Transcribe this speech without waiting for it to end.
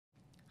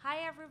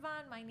Hi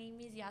everyone, my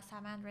name is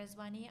Yasaman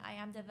Rezvani. I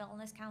am the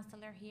wellness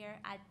counselor here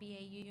at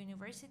BAU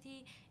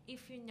University.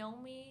 If you know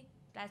me,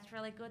 that's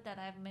really good that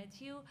I've met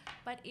you.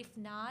 But if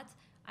not,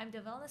 I'm the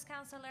wellness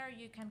counselor.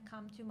 You can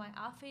come to my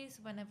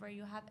office whenever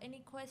you have any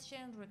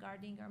questions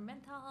regarding your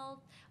mental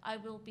health. I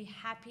will be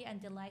happy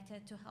and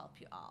delighted to help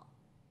you all.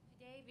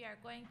 Today we are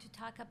going to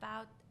talk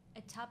about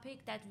a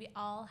topic that we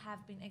all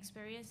have been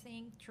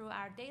experiencing through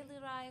our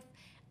daily life,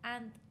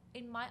 and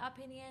in my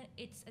opinion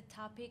it's a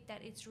topic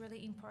that it's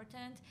really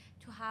important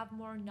to have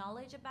more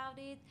knowledge about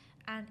it,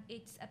 and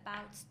it's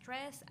about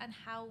stress and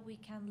how we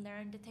can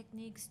learn the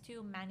techniques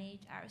to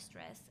manage our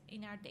stress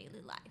in our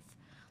daily life.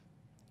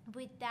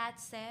 With that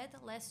said,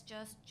 let's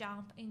just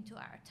jump into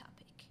our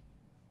topic.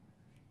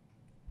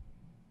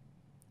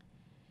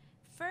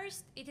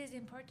 First, it is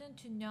important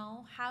to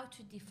know how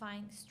to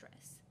define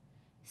stress.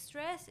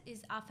 Stress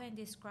is often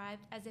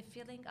described as a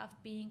feeling of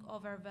being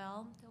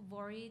overwhelmed,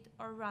 worried,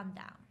 or run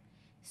down.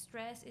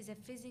 Stress is a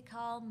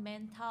physical,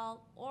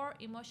 mental, or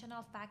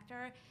emotional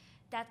factor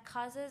that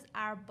causes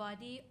our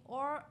body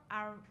or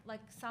our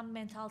some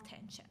mental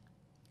tension.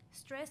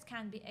 Stress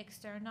can be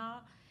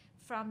external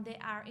from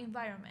our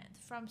environment,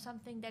 from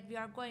something that we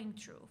are going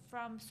through,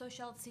 from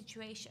social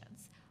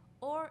situations,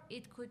 or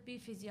it could be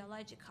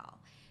physiological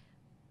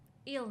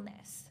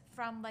illness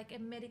from a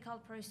medical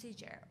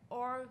procedure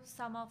or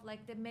some of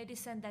the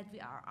medicine that we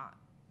are on.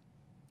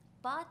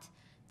 But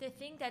the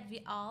thing that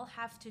we all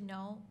have to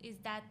know is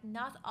that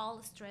not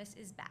all stress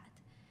is bad.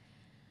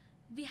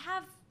 We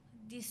have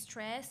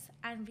distress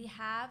and we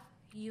have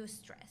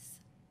eustress.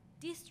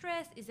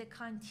 Distress is a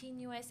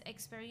continuous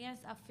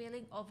experience of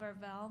feeling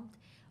overwhelmed,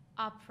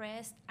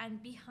 oppressed,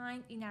 and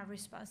behind in our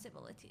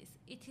responsibilities.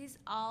 It is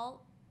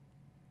all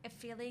a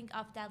feeling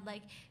of that,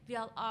 we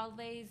are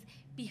always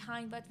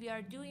behind what we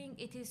are doing.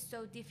 It is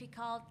so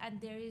difficult and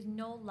there is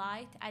no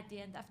light at the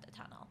end of the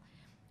tunnel.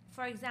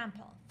 For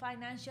example,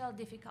 financial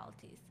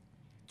difficulties,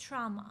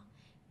 trauma,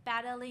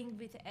 battling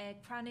with a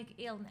chronic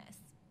illness,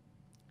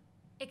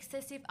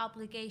 excessive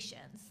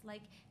obligations,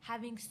 like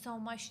having so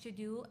much to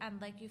do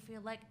and you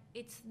feel like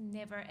it's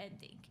never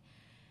ending.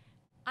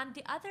 On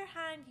the other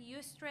hand,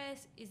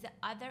 eustress is the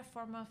other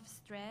form of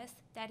stress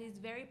that is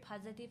very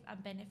positive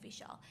and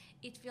beneficial.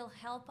 It will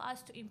help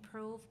us to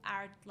improve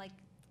our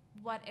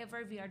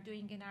whatever we are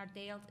doing in our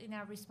day, in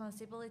our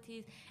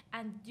responsibilities,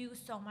 and do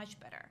so much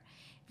better.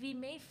 We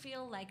may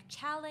feel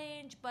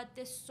challenged, but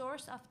the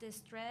source of the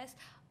stress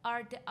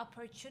are the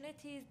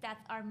opportunities that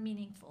are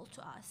meaningful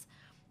to us,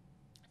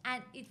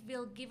 and it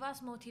will give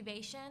us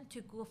motivation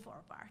to go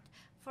forward.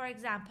 For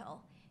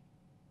example,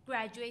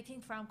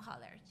 graduating from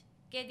college,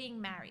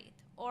 getting married,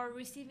 or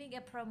receiving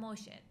a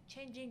promotion,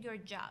 changing your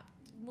job,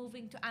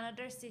 moving to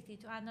another city,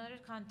 to another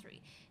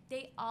country.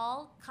 They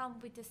all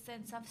come with a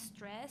sense of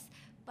stress,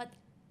 but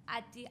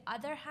at the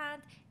other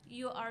hand,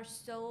 you are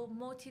so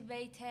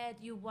motivated,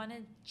 you want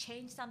to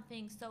change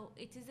something, so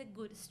it is a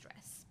good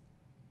stress.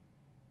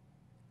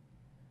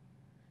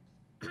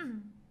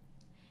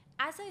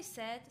 As I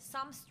said,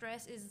 some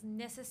stress is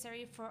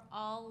necessary for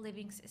all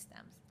living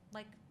systems,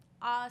 like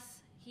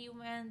us,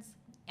 humans,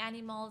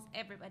 animals,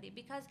 everybody,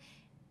 because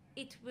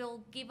it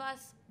will give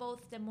us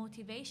both the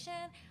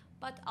motivation,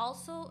 but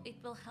also it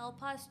will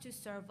help us to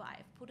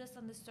survive, put us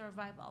on the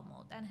survival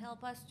mode, and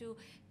help us to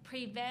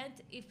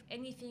prevent if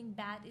anything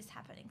bad is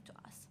happening to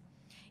us.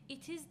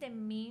 It is the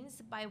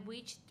means by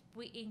which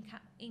we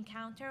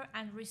encounter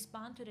and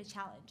respond to the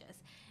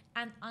challenges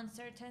and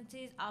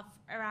uncertainties of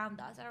around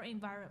us, our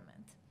environment.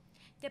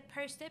 The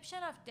perception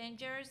of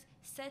dangers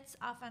sets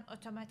off an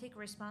automatic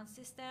response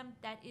system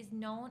that is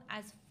known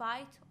as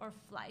fight or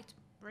flight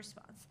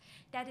response,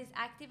 that is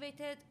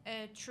activated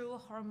through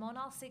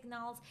hormonal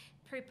signals.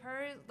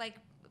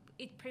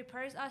 It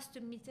prepares us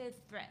to meet a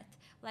threat,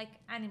 like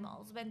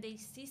animals when they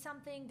see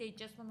something they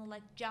just want to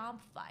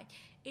jump, fight.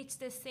 It's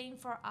the same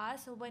for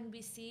us. So when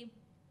we see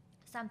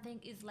something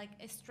is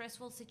a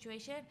stressful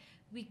situation,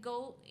 we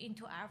go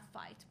into our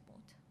fight mode.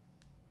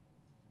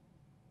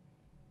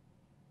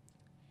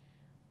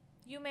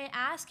 You may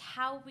ask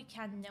how we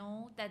can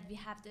know that we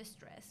have the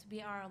stress,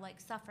 we are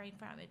suffering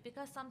from it,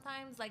 because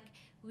sometimes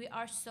we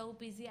are so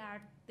busy our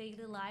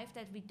daily life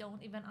that we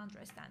don't even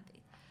understand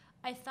it.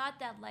 I thought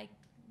that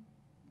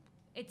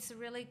it's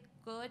really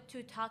good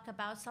to talk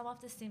about some of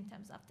the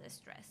symptoms of the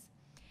stress.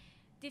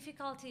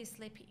 Difficulty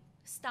sleeping,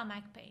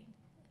 stomach pain,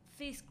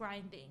 face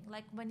grinding,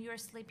 when you're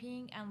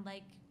sleeping and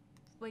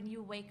when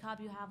you wake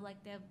up you have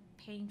the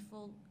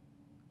painful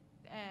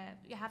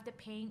you have the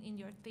pain in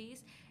your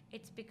face.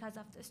 It's because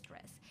of the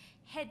stress.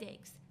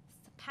 Headaches,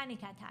 panic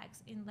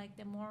attacks in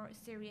the more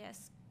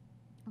serious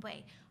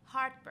way,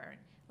 heartburn,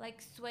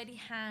 sweaty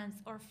hands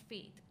or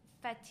feet,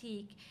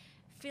 fatigue,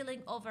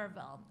 feeling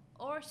overwhelmed,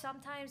 or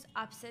sometimes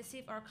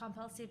obsessive or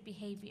compulsive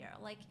behavior,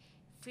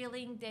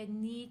 feeling the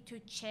need to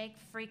check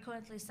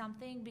frequently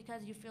something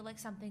because you feel like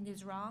something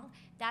is wrong.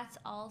 That's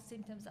all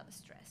symptoms of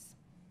stress.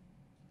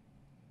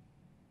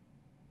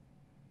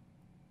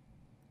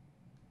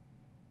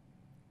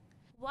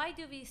 Why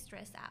do we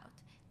stress out?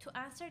 To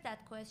answer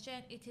that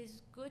question, it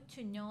is good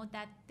to know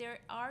that there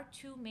are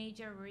two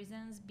major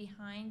reasons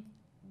behind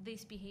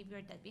this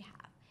behavior that we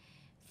have.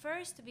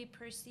 First, we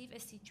perceive a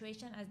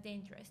situation as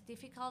dangerous,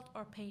 difficult,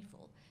 or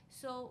painful.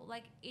 So,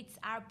 like, it's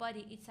our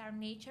body, it's our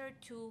nature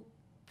to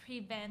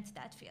prevent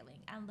that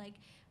feeling and like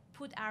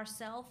put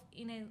ourselves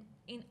in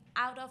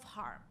out of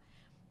harm.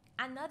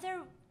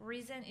 Another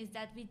reason is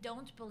that we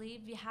don't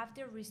believe we have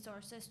the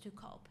resources to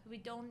cope. We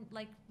don't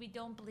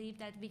believe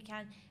that we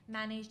can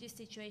manage this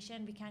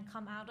situation, we can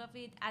come out of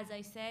it. As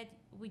I said,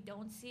 we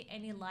don't see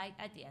any light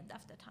at the end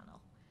of the tunnel.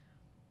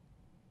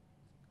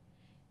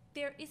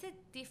 There is a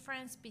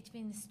difference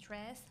between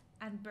stress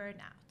and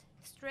burnout.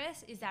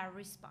 Stress is our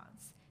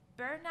response.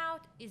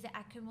 Burnout is the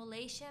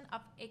accumulation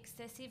of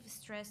excessive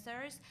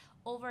stressors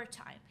over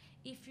time.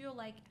 If you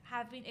like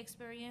have been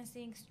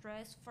experiencing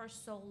stress for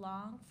so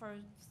long, for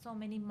so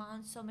many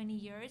months, so many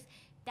years,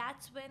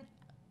 that's when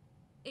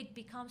it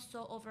becomes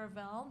so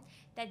overwhelmed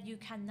that you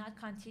cannot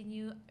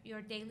continue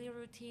your daily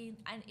routine,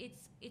 and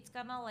it's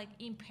gonna like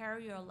impair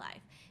your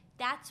life.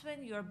 That's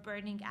when you're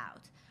burning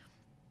out,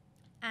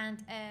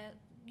 and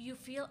you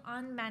feel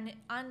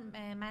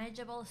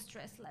unmanageable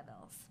stress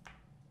levels.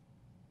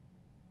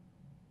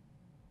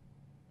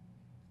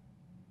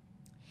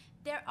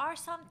 There are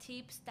some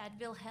tips that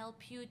will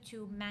help you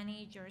to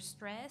manage your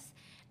stress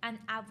and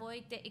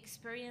avoid the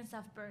experience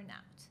of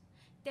burnout.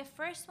 The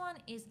first one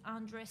is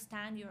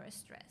understand your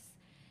stress.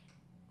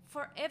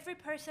 For every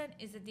person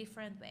is a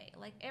different way.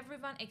 Like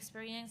everyone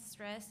experiences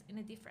stress in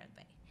a different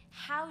way.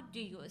 How do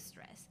you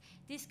stress?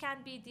 This can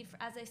be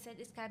different. As I said,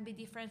 this can be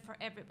different for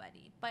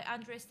everybody. By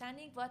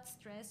understanding what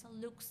stress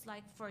looks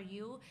like for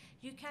you,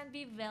 you can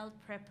be well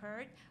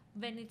prepared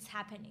when it's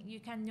happening.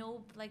 You can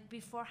know like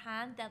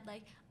beforehand that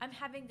like I'm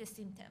having the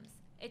symptoms.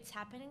 It's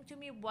happening to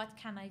me. What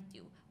can I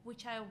do?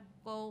 Which I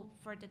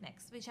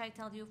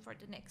tell you for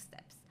the next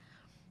steps.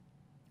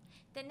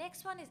 The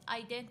next one is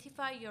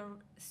identify your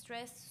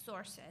stress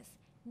sources.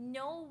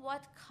 Know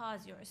what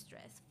caused your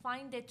stress.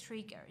 Find the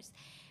triggers.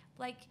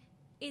 Like,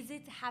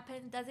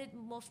 does it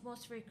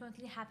most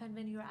frequently happen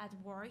when you're at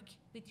work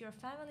with your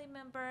family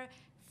member,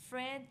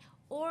 friend,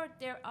 or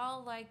there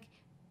are like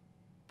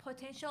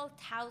potential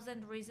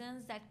thousand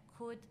reasons that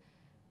could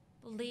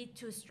lead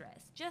to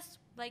stress. Just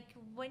like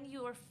when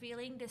you are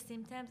feeling the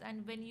symptoms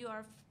and when you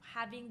are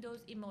having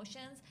those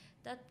emotions,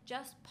 that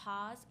just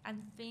pause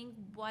and think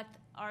what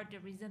are the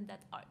reasons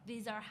that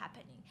these are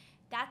happening.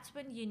 That's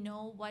when you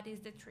know what is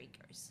the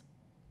triggers.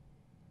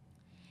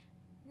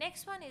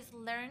 Next one is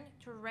learn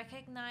to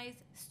recognize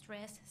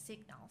stress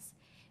signals.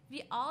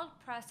 We all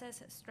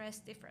process stress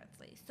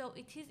differently, so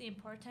it is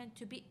important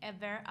to be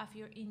aware of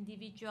your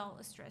individual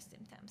stress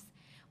symptoms.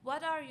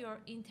 What are your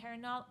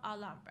internal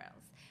alarm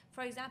bells?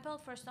 For example,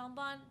 for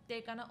someone,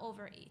 they're gonna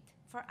overeat.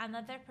 For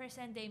another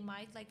person, they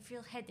might like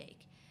feel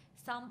headache.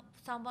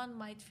 Someone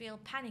might feel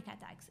panic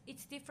attacks.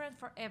 It's different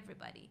for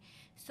everybody.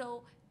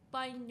 So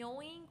by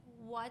knowing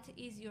what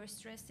is your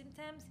stress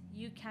symptoms,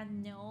 you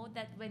can know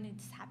that when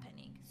it's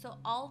happening. So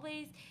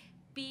always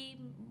be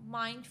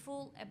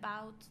mindful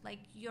about like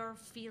your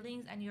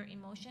feelings and your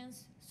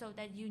emotions so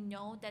that you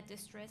know that the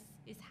stress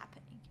is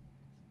happening.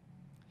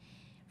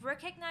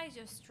 Recognize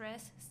your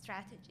stress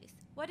strategies.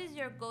 What is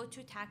your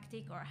go-to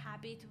tactic or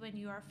habit when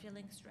you are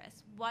feeling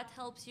stressed? What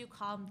helps you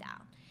calm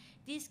down?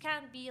 These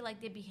can be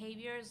like the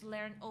behaviors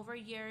learned over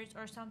years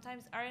or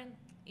sometimes aren't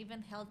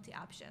even healthy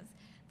options.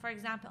 For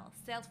example,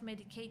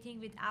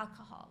 self-medicating with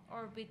alcohol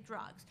or with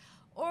drugs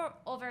or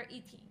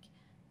overeating.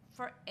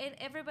 For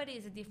everybody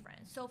is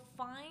different. So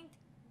find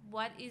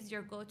what is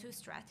your go-to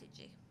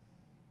strategy.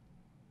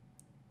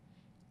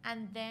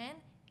 And then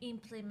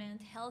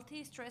implement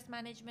healthy stress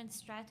management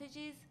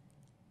strategies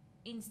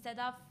instead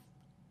of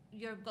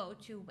your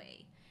go-to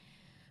way.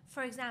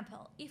 For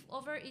example, if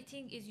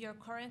overeating is your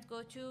current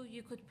go-to,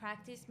 you could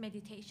practice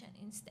meditation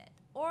instead,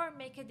 or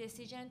make a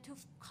decision to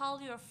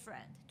call your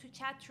friend to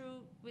chat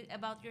through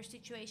about your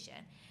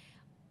situation.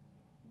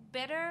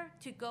 Better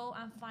to go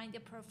and find a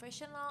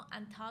professional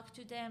and talk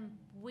to them,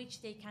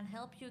 which they can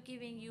help you,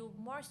 giving you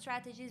more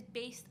strategies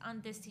based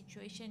on the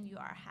situation you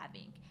are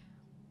having.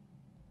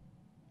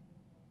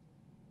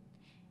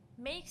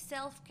 Make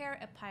self-care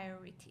a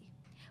priority.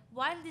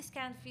 While this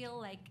can feel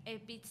like a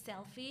bit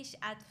selfish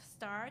at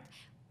start,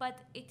 but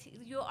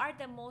you are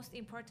the most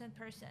important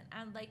person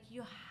and like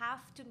you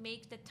have to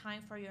make the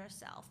time for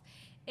yourself.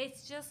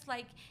 It's just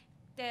like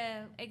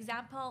the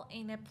example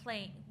in a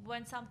plane.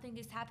 When something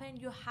is happening,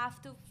 you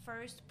have to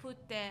first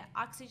put the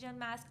oxygen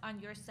mask on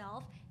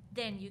yourself,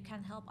 then you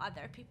can help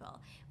other people.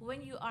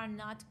 When you are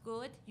not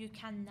good, you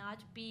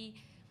cannot be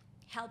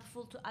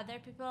helpful to other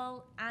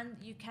people and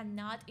you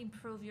cannot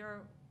improve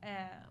your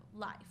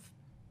life.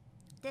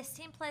 The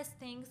simplest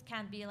things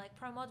can be like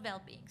promote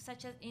well-being,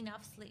 such as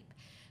enough sleep,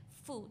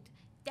 food,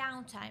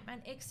 downtime,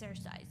 and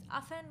exercise.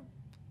 Often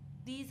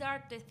these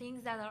are the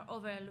things that are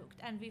overlooked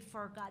and we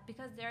forgot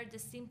because they're the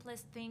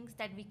simplest things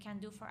that we can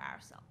do for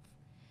ourselves.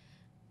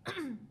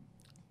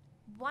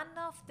 One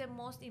of the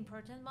most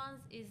important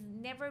ones is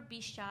never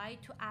be shy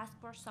to ask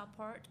for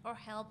support or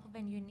help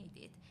when you need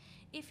it.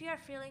 If you are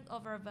feeling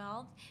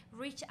overwhelmed,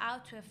 reach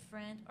out to a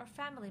friend or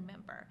family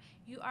member.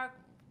 You are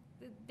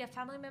the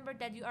family member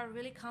that you are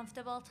really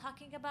comfortable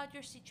talking about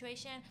your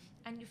situation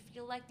and you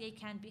feel like they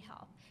can be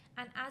helped.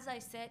 And as I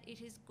said,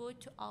 it is good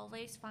to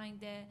always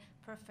find a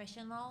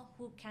professional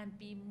who can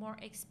be more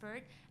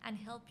expert and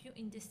help you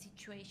in the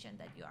situation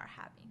that you are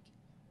having.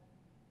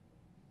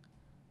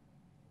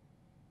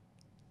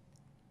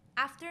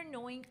 After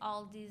knowing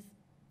all these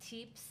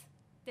tips,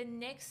 the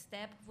next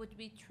step would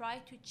be try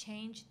to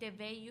change the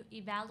way you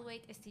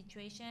evaluate a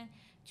situation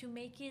to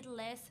make it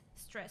less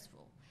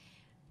stressful.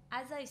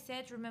 As I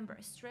said, remember,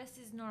 stress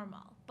is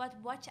normal, but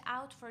watch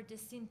out for the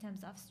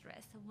symptoms of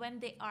stress when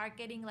they are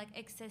getting like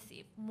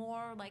excessive,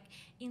 more like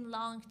in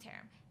long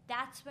term.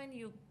 That's when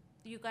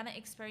you're gonna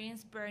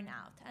experience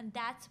burnout, and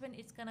that's when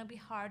it's gonna be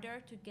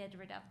harder to get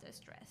rid of the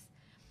stress.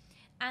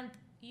 And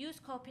use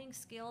coping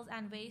skills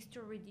and ways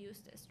to reduce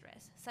the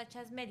stress, such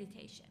as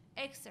meditation,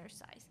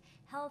 exercise,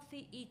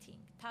 healthy eating,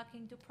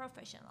 talking to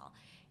professional.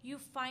 You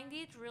find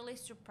it really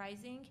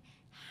surprising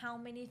how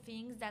many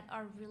things that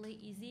are really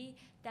easy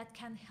that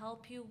can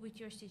help you with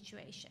your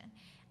situation,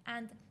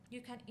 and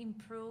you can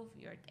improve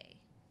your day.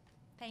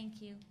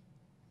 Thank you.